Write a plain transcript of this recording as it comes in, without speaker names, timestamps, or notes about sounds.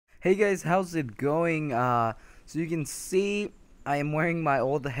Hey guys, how's it going? So you can see I am wearing my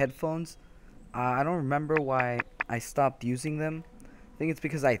old headphones. I don't remember why I stopped using them. I think it's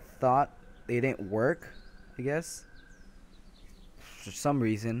because I thought they didn't work, I guess, for some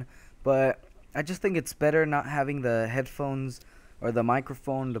reason. But I just think it's better not having the headphones or the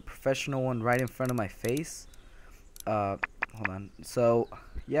microphone, the professional one, right in front of my face. Uh, Hold on. So,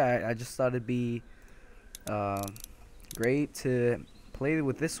 yeah, I just thought it'd be uh, great to play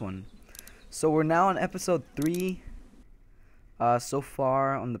with this one. So we're now on episode 3. So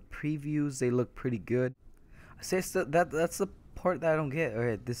far on the previews, they look pretty good. I say that's the part that I don't get.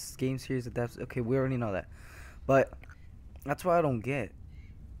 Alright, this game series adapts. Okay, we already know that, but that's what I don't get.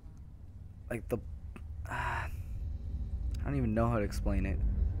 Like I don't even know how to explain it.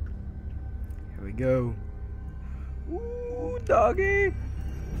 Here we go. Ooh, doggy.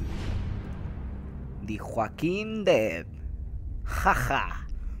 The Joaquin Dead. Haha.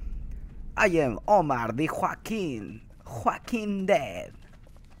 I am Omar the Joaquin. Joaquin Dead.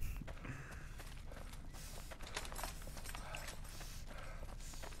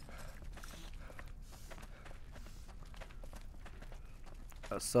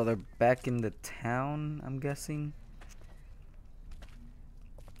 So they're back in the town, I'm guessing.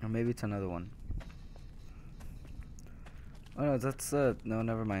 Or maybe it's another one. Oh no, that's no,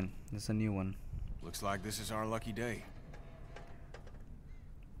 never mind. It's a new one. Looks like this is our lucky day.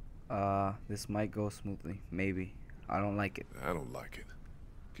 This might go smoothly. Maybe. I don't like it. I don't like it.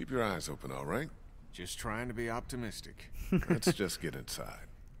 Keep your eyes open, all right? Just trying to be optimistic. Let's just get inside.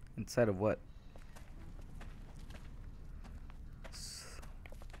 Inside of what?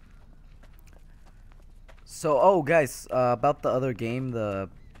 So, oh guys, about the other game,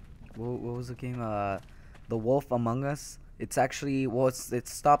 what was the game? The Wolf Among Us. It's actually, well, it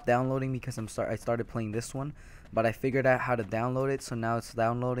stopped downloading because I started playing this one, but I figured out how to download it, so now it's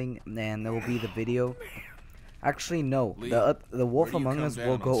downloading, and there will be the video. Actually, no, Lee, the Wolf where do you Among come Us down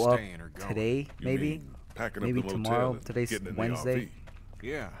will on go up staying or going? today, You maybe, mean packing maybe up the motel tomorrow. and Today's getting in the Wednesday. RV?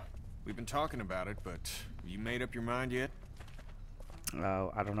 Yeah, we've been talking about it, but you made up your mind yet?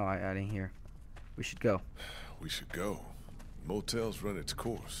 I don't know. I didn't hear. We should go. We should go. Motel's run its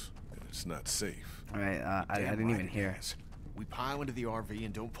course, and it's not safe. All right. I Damn didn't right even it hear. is. We pile into the RV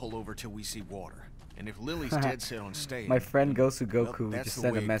and don't pull over till we see water. And if Lily's dead set on staying, My friend Gosu well, Goku that's just the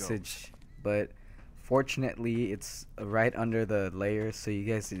sent a way it message, but fortunately it's right under the layers, so you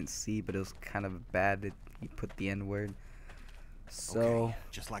guys didn't see. But it was kind of bad that he put the N word. So, okay,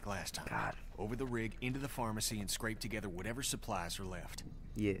 just like last time. God. Over the rig, into the pharmacy, and scrape together whatever supplies are left.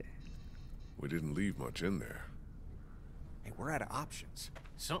 yeah. We didn't leave much in there. Hey, we're out of options.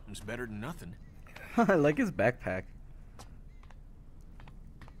 Something's better than nothing. I like his backpack.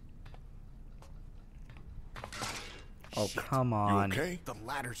 Oh, Shit. come on. You okay? The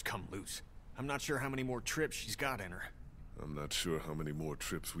ladder's come loose. I'm not sure how many more trips she's got in her. I'm not sure how many more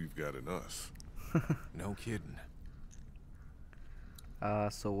trips we've got in us. No kidding.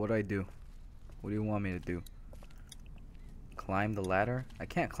 So what do I do? What do you want me to do? Climb the ladder? I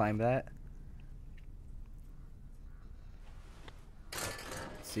can't climb that.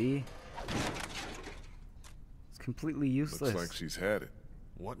 See? It's completely useless. Looks like she's had it.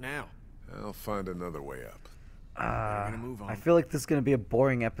 What now? I'll find another way up. gonna move on. I feel like this is gonna be a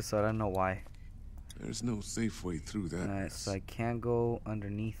boring episode. I don't know why. There's no safe way through that. Alright, so I can't go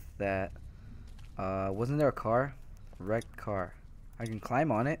underneath that. Wasn't there a car? Wrecked car. I can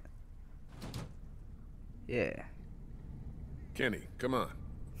climb on it. Yeah. Kenny, come on.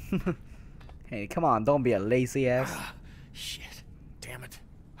 Hey, come on, don't be a lazy ass. Shit. Damn it.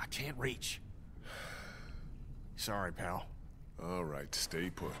 I can't reach. Sorry, pal. All right,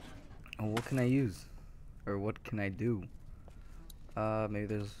 stay put. Oh, what can I use? Or what can I do? Maybe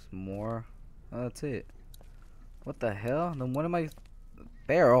there's more. Oh, that's it. What the hell? Then what am I?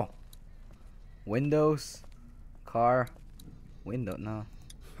 Barrel. Windows. Car. Window. No.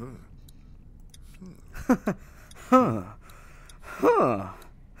 Huh. Huh.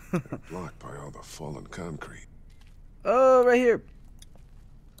 Blocked by all the fallen concrete. Oh, right here.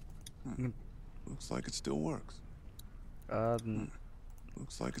 Looks like it still works.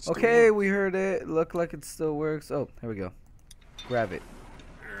 Looks like it's Okay, still we heard it. Look like it still works. Oh, here we go. Grab it.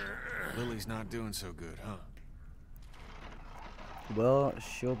 Lily's not doing so good, huh? Well,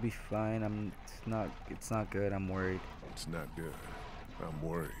 she'll be fine. It's not good. I'm worried. It's not good. I'm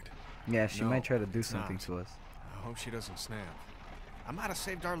worried. Yeah, she No, might try to do it's something not. to us. I hope she doesn't snap. I might have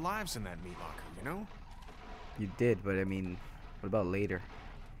saved our lives in that meat locker, you know? You did, but I mean, what about later?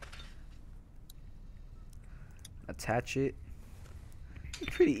 Attach it.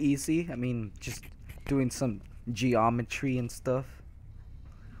 Pretty easy. I mean, just doing some geometry and stuff.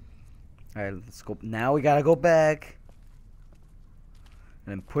 Alright, let's go. Now we gotta go back.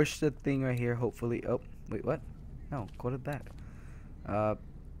 And then push the thing right here, hopefully. Oh, wait, what? No, go to that.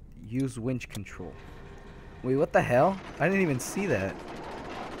 Use winch control. Wait, what the hell? I didn't even see that.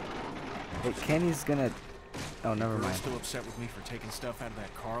 Wait, Kenny's gonna... Oh, never mind. Still upset with me for taking stuff out of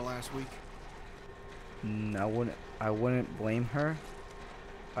that car last week? I wouldn't blame her.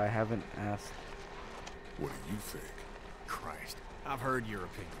 I haven't asked. What do you think? Christ, I've heard your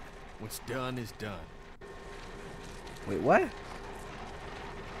opinion. What's done is done. Wait, what?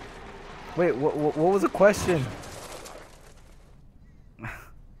 Wait, what was the question? I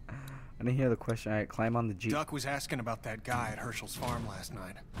didn't hear the question. Alright, climb on the Jeep. Duck was asking about that guy at Herschel's farm last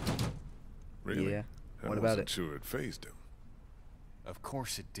night. Really? Yeah. I What about wasn't it? sure it phased him. Of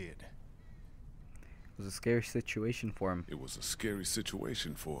course it did. It was a scary situation for him. It was a scary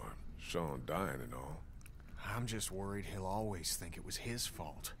situation for him. Sean dying and all. I'm just worried he'll always think it was his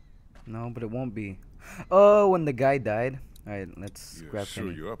fault. No, but it won't be. Oh, when the guy died. Alright, let's Yeah, grab sure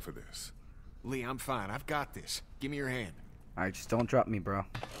Kenny. you're up for this. Lee, I'm fine. I've got this. Give me your hand. Alright, just don't drop me, bro.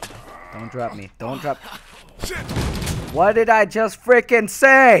 Don't drop me. Don't drop. Shit! What did I just freaking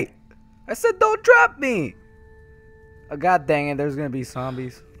say? I said don't drop me. Oh, god dang it, there's gonna be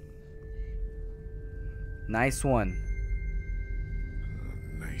zombies. Nice one.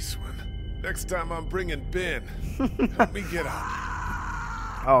 Nice one. Next time I'm bringing Ben. Help me get out.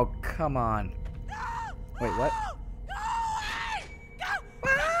 Oh, come on. Wait, what?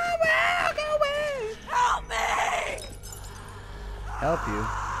 Help me! Help you?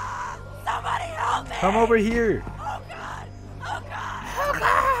 Somebody help me! Come over here. Oh God! Oh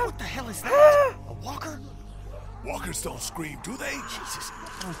God! What the hell is that? A walker? Walkers don't scream, do they? Jesus,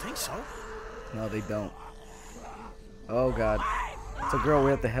 I don't think so. No, they don't. Oh god. It's a girl,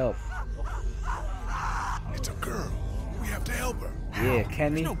 we have to help. It's a girl. We have to help her. Yeah,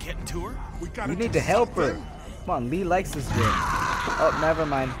 Kenny. There's no getting to her. We gotta You need do to help her. something. Come on, Lee likes this game. Oh, never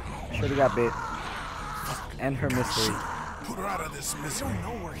mind. Should've got bit. End her mystery. Put her out of this I misery. don't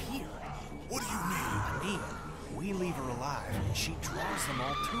know we're here. What do you mean? I mean, we leave her alive, and she draws them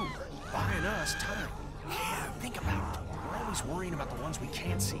all to her, buying us time. Yeah, think about it. We're always worrying about the ones we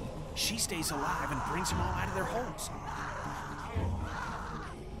can't see. She stays alive and brings them all out of their holes.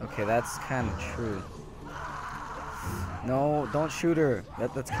 Okay, that's kind of true. No, don't shoot her.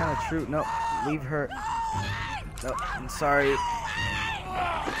 That's kind of true. No, leave her. No, I'm sorry.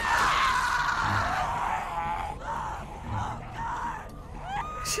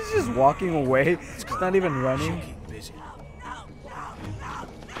 She's just walking away. She's not even She'll running. keep busy.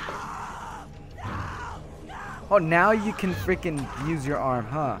 Oh, now you can freaking use your arm,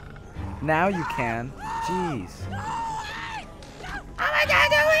 huh? Now you can. Jeez. Oh my god,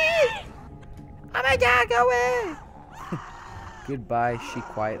 go away! Oh my god, go away! Goodbye, she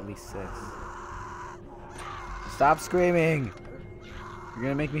quietly says. Stop screaming! You're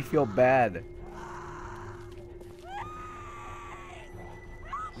gonna make me feel bad.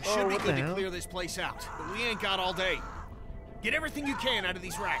 We should be what the good to hell? clear this place out, but we ain't got all day. Get everything you can out of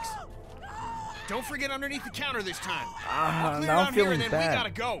these racks. Don't forget underneath the counter this time. We'll clear now I'm out here feeling and then we bad. gotta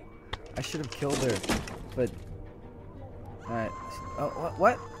go. I should have killed her, but... Alright. Oh,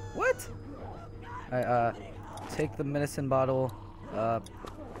 what? I, take the medicine bottle,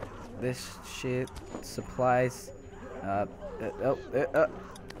 this shit, supplies,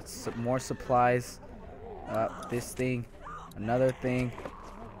 some more supplies, this thing, another thing.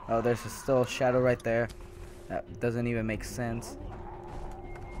 Oh, there's still a shadow right there. That doesn't even make sense.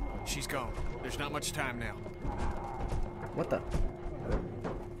 She's gone. There's not much time now. What the?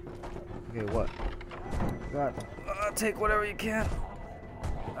 Okay, what? God, take whatever you can.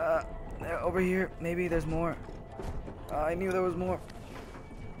 There, over here, maybe there's more. I knew there was more.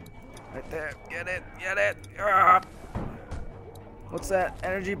 Right there, get it. Ah! What's that?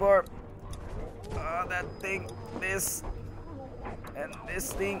 Energy bar. That thing, this, and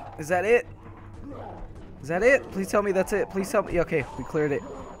this thing. Is that it? Is that it? Please tell me that's it. Please tell me. Okay, we cleared it.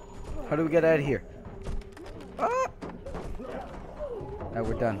 How do we get out of here? Alright,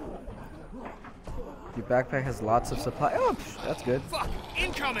 we're done. Your backpack has lots of supply. Oh, that's good. Fuck!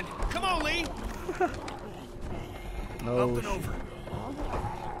 Incoming! Come on, Lee! No. Up and over.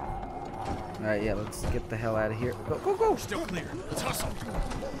 Alright, yeah, let's get the hell out of here. Go, go, go! Still clear. Let's hustle.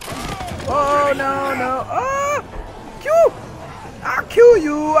 Oh, no, no. Ah! Q! I'll kill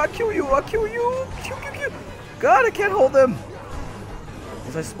you! I'll kill you! I'll kill you! Q, Q, Q! God, I can't hold him!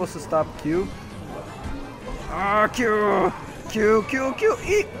 Was I supposed to stop Q? Ah, Q! Q, Q, Q!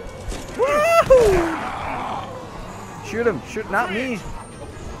 Eat! Woohoo! Shoot him! Shoot, not me!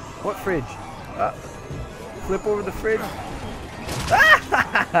 What fridge? Flip over the fridge. Ah!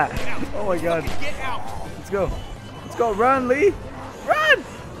 Oh my god. Get out! Let's go. Let's go. Run, Lee. Run!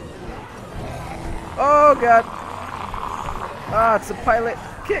 Oh god. Ah, it's a pilot.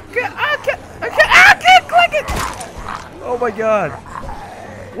 I can't click it. Oh my god.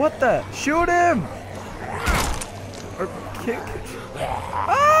 What the? Shoot him! Or kick.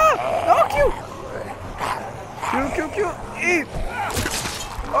 Ah! No, Q! Eat!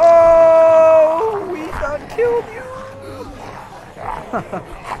 Oh! We got killed you!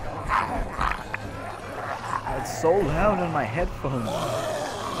 It's so loud in my headphones.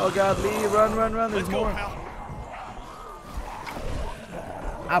 Oh god, Lee, run! There's more.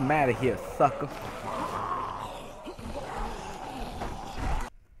 I'm out of here, sucker.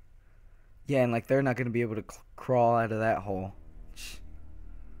 Yeah, and like they're not gonna be able to crawl out of that hole.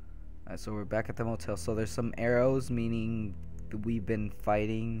 Alright, so we're back at the motel. So there's some arrows, meaning we've been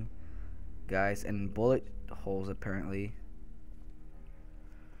fighting guys, and bullet holes apparently.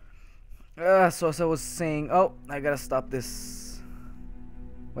 So as I was saying, oh, I gotta stop this.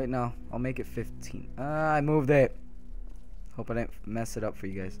 Wait, no, I'll make it 15. I moved it. Hope I didn't mess it up for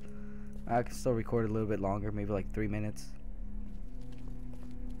you guys. I can still record a little bit longer, maybe like 3 minutes.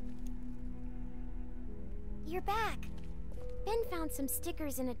 You're back. Ben found some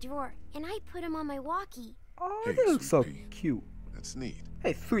stickers in a drawer, and I put them on my walkie. Oh, Hey, they look so sweet pea. cute. That's neat.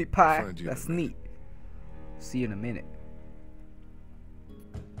 Hey, sweet pie. find you That's in a neat. See you in a minute.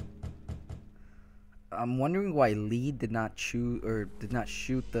 I'm wondering why Lee did not shoot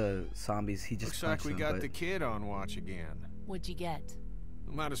the zombies. He just Looks like punched we them, got but- the kid on watch again. What'd you get?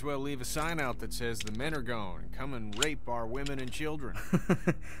 We might as well leave a sign out that says the men are gone. Come and rape our women and children.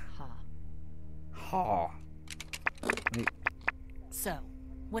 Ha. Ha. Wait, So,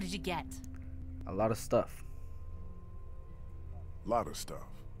 what did you get? a lot of stuff. Lot of stuff.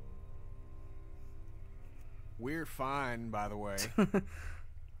 We're fine, by the way.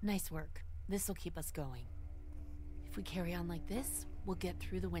 Nice work. This'll keep us going. If we carry on like this, we'll get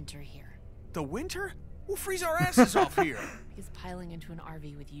through the winter here. The winter? We'll freeze our asses off here. Because piling into an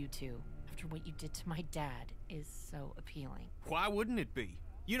RV with you two, after what you did to my dad, is so appealing. Why wouldn't it be?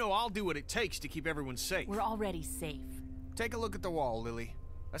 You know I'll do what it takes to keep everyone safe. We're already safe. Take a look at the wall, Lily.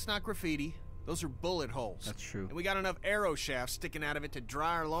 That's not graffiti. Those are bullet holes. That's true. And we got enough arrow shafts sticking out of it to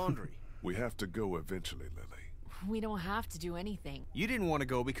dry our laundry. We have to go eventually, Lily. We don't have to do anything. You didn't want to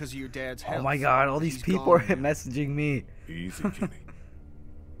go because of your dad's health. Oh my god, all these He's people gone are now. messaging me. Easy, Kenny.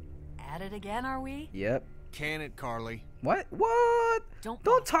 At it again, are we? Yep. Can it, Carly? What? What? Don't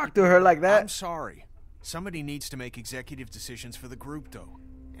Don't mock talk to her like I'm that. sorry. Somebody needs to make executive decisions for the group, though.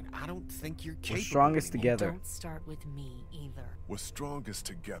 And I don't think you're capable. We're strongest anymore. together. Don't start with me either. We're strongest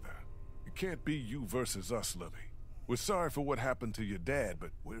together. It can't be you versus us, Lily. We're sorry for what happened to your dad,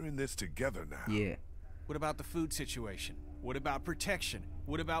 but we're in this together now. Yeah. What about the food situation? What about protection?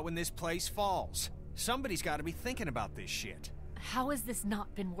 What about when this place falls? Somebody's got to be thinking about this shit. How has this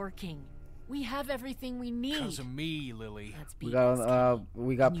not been working? We have everything we need. Because of me, Lily. Let's be We got honest,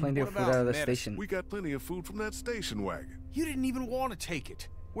 we got And you- plenty of What food about out of the medicine? station. We got plenty of food from that station wagon. You didn't even want to take it.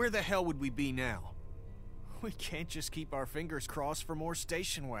 Where the hell would we be now? We can't just keep our fingers crossed for more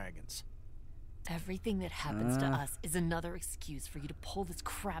station wagons. everything that happens to us is another excuse for you to pull this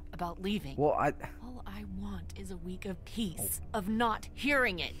crap about leaving. Well, All I want is a week of peace, of not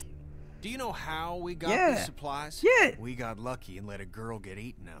hearing it. Do you know how we got Yeah. these supplies? Yeah. We got lucky and let a girl get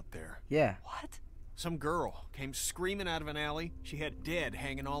eaten out there. yeah. What? Some girl came screaming out of an alley. She had dead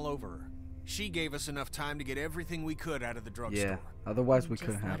hanging all over her. She gave us enough time to get everything we could out of the drugstore. Yeah. Otherwise, we Just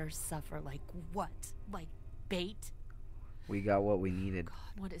couldn't let have. her suffer like what? Like bait? We got what we needed. God,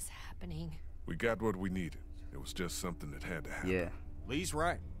 what is happening? We got what we needed. It was just something that had to happen. Yeah. Lee's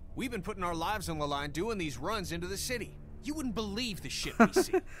right. We've been putting our lives on the line doing these runs into the city. You wouldn't believe the shit we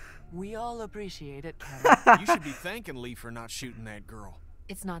see. We all appreciate it, Kevin. You should be thanking Lee for not shooting that girl.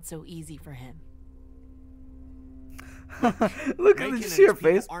 It's not so easy for him. Look at Macon the and sheer his people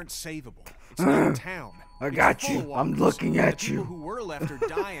face. aren't savable. It's not a town. I It's got full you. of I'm walkers, looking and at the you. People who were left are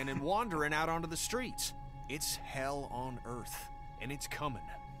dying and wandering out onto the streets. It's hell on earth, and it's coming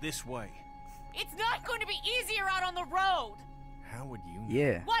this way. It's not going to be easier out on the road. How would you know?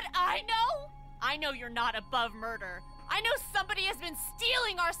 Yeah. What I know? I know you're not above murder. I know somebody has been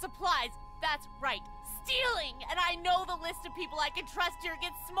stealing our supplies. That's right, stealing. And I know the list of people I can trust here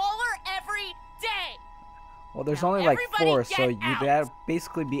gets smaller every day. Well, there's Now, only like everybody 4, get so you'd out.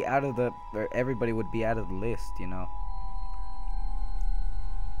 basically be out of the, or everybody would be out of the list, you know.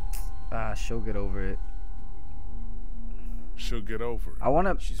 She'll get over it. She'll get over it. I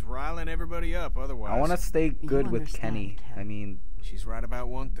wanna She's riling everybody up otherwise. stay good with understand, Kenny. Ken. I mean, She's right about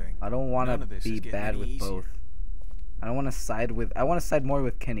one thing. I don't wanna None of this is be getting bad any with easier. both. I don't want to side with. I want to side more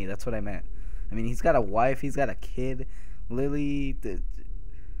with Kenny. That's what I meant. I mean, he's got a wife. He's got a kid. Lily.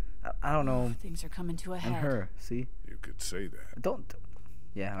 I don't know. Things are coming to a head. And her. See. You could say that. Don't.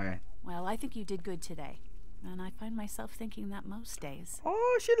 Yeah. All right. Well, I think you did good today. And I find myself thinking that most days.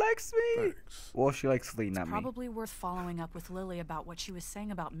 Oh, she likes me. Thanks. Well, she likes Lee, not me. Probably worth following up with Lily about what she was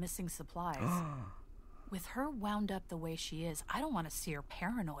saying about missing supplies. With her wound up the way she is, I don't want to see her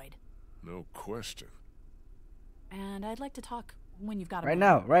paranoid. No question. And I'd like to talk when you've got a Right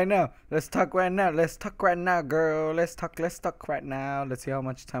moment. now, right now. Let's talk right now. Let's talk right now, girl. Let's talk right now. Let's see how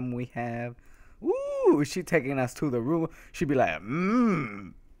much time we have. Ooh, she taking us to the room. She'd be like,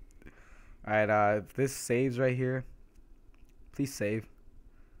 Alright, if this saves right here. Please save.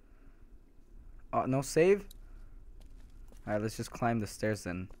 Oh, no save? Alright, let's just climb the stairs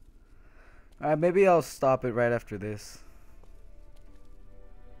then. Alright, maybe I'll stop it right after this.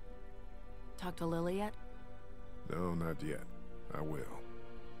 Talk to Lily yet? No, not yet. I will.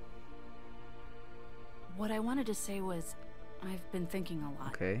 What I wanted to say was, I've been thinking a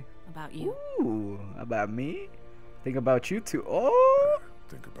lot Okay. about you. Ooh, about me? Think about you too. Oh!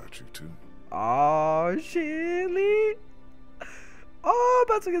 Think about you too. Oh, Shirley. Oh,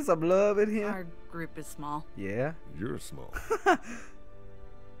 about to get some love in here. Our group is small. Yeah. You're small.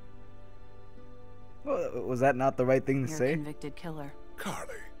 Well, was that not the right thing to You're a say? convicted killer.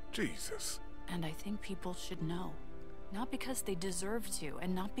 Carly, Jesus. And I think people should know. Not because they deserve to,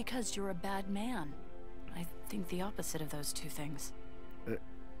 and not because you're a bad man. I think the opposite of those two things.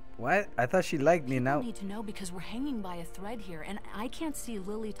 What? I thought she liked me People now. need to know because we're hanging by a thread here, and I can't see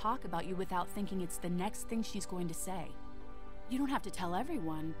Lily talk about you without thinking it's the next thing she's going to say. You don't have to tell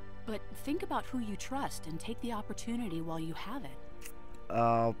everyone, but think about who you trust and take the opportunity while you have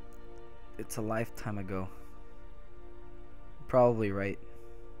it. It's a lifetime ago. Probably right.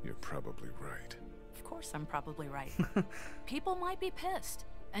 You're probably right. Of course I'm probably right. People might be pissed,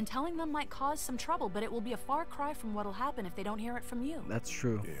 and telling them might cause some trouble, but it will be a far cry from what'll happen if they don't hear it from you. That's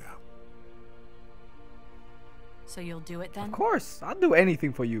true. Yeah. So you'll do it then? Of course. I'll do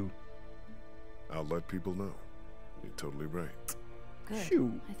anything for you. I'll let people know. You're totally right. Good.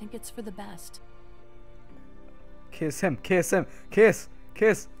 Shoot. I think it's for the best. Kiss him. Kiss him. Kiss.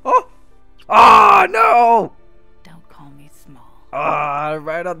 Kiss. Oh! Ah, no! Don't call me small. Ah,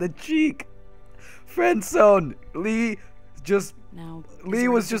 right on the cheek. Friend zone. Lee just. Now, is Lee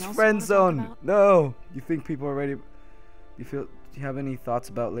there was anything just else you friend wanna talk zone. about? No. You think people are ready? Do you have any thoughts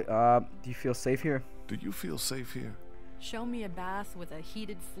about? Do you feel safe here? Do you feel safe here? Show me a bath with a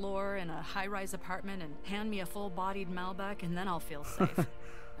heated floor in a high-rise apartment and hand me a full-bodied Malbec and then I'll feel safe.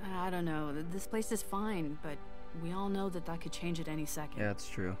 I don't know. This place is fine, but we all know that could change at any second. Yeah, it's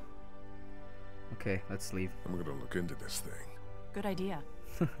true. Okay, let's leave. I'm gonna look into this thing. Good idea.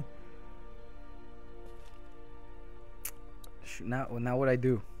 Now what I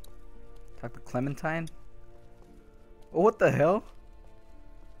do? Talk to Clementine? Oh, what the hell?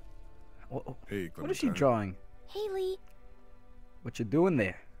 Hey, Clementine. What is she drawing? Hey, Lee. What you doing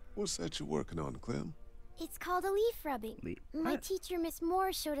there? What's that you're working on, Clem? It's called a leaf rubbing. My What? teacher, Miss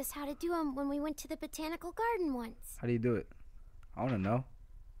Moore, showed us how to do them when we went to the botanical garden once. How do you do it? I want to know.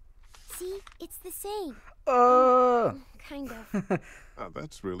 See, it's the same. Kind of.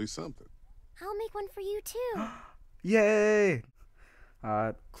 That's really something. I'll make one for you, too. Yay!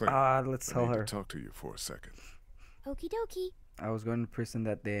 Clem, let's I tell need her. to talk to you for a second. Okie dokie. I was going to prison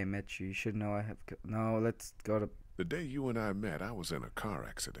that day I met you. You should know I have. No, let's go to. The day you and I met, I was in a car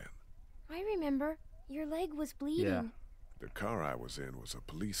accident. I remember. Your leg was bleeding. Yeah. The car I was in was a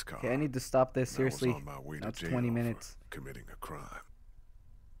police car. Okay, I need to stop this. and I was Seriously. on my way to That's jail 20 for minutes. committing a crime.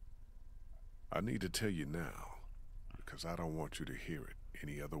 I need to tell you now, because I don't want you to hear it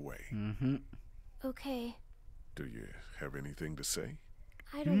any other way. Mm-hmm. Okay. Do you have anything to say?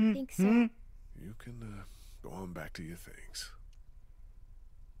 I don't think so. You can go on back to your things.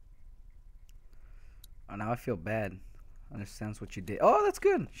 Oh, now I feel bad. Understands what you did. Oh, that's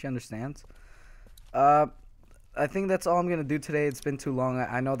good. She understands. I think that's all I'm gonna do today. It's been too long.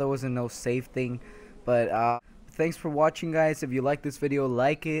 I know there wasn't no save thing, but thanks for watching, guys. If you like this video,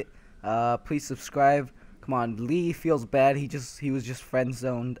 like it. Please subscribe. Come on, Lee feels bad. He was just friend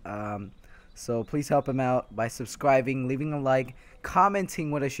zoned. So please help him out by subscribing, leaving a like,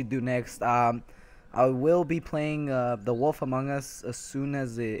 commenting what I should do next. I will be playing The Wolf Among Us as soon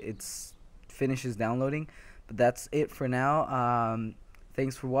as it finishes downloading. But that's it for now.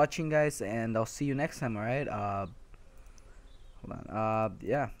 Thanks for watching, guys, and I'll see you next time. All right. Hold on.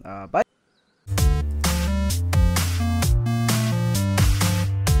 Yeah. Bye.